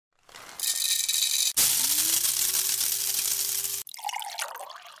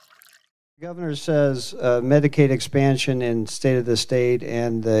The governor says Medicaid expansion in state of the state,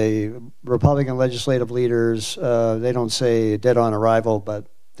 and the Republican legislative leaders, they don't say dead on arrival, but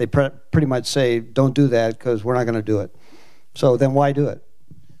they pretty much say don't do that because we're not going to do it. So then why do it?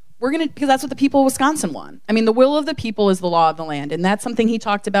 Because that's what the people of Wisconsin want. I mean, the will of the people is the law of the land, and that's something he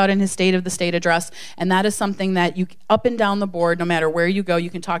talked about in his State of the State address, and that is something that you, up and down the board, no matter where you go,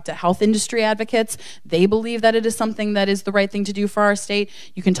 you can talk to health industry advocates. They believe that it is something that is the right thing to do for our state.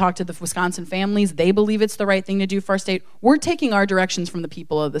 You can talk to the Wisconsin families. They believe it's the right thing to do for our state. We're taking our directions from the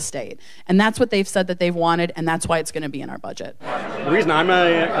people of the state, and that's what they've said that they've wanted, and that's why it's going to be in our budget. The reason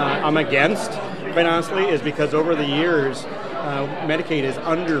I'm against, quite honestly, is because over the years, Medicaid is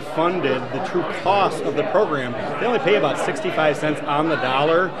underfunded the true cost of the program. They only pay about 65 cents on the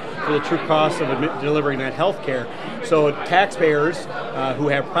dollar for the true cost of delivering that health care. So taxpayers who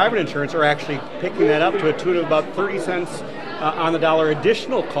have private insurance are actually picking that up to a tune of about 30 cents on the dollar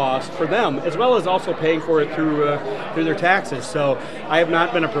additional cost for them, as well as also paying for it through their taxes. So I have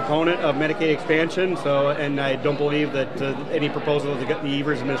not been a proponent of Medicaid expansion, and I don't believe that any proposal that the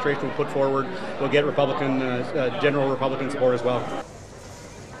Evers administration will put forward will get general Republican support as well.